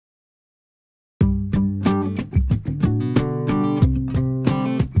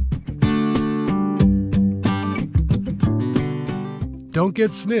Don't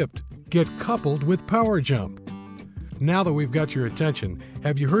get snipped, get coupled with PowerJump. Now that we've got your attention,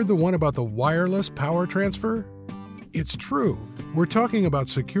 have you heard the one about the wireless power transfer? It's true. We're talking about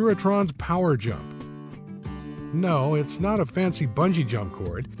Securitron's PowerJump. No, it's not a fancy bungee jump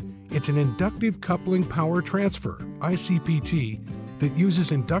cord. It's an inductive coupling power transfer, ICPT, that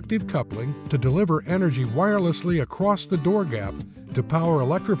uses inductive coupling to deliver energy wirelessly across the door gap to power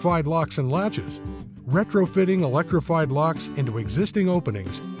electrified locks and latches. Retrofitting electrified locks into existing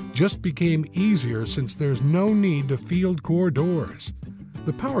openings just became easier since there's no need to field core doors.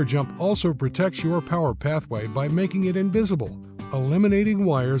 The PowerJump also protects your power pathway by making it invisible, eliminating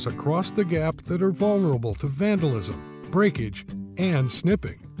wires across the gap that are vulnerable to vandalism, breakage, and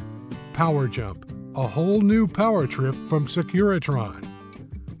snipping. PowerJump, a whole new power trip from Securitron.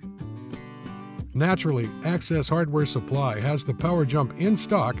 Naturally, Access Hardware Supply has the PowerJump in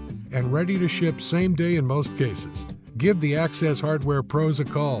stock and ready to ship same day in most cases. Give the Access Hardware pros a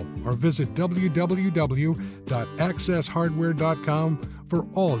call or visit www.accesshardware.com for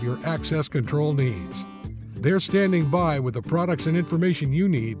all your access control needs. They're standing by with the products and information you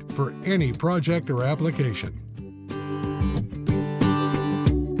need for any project or application.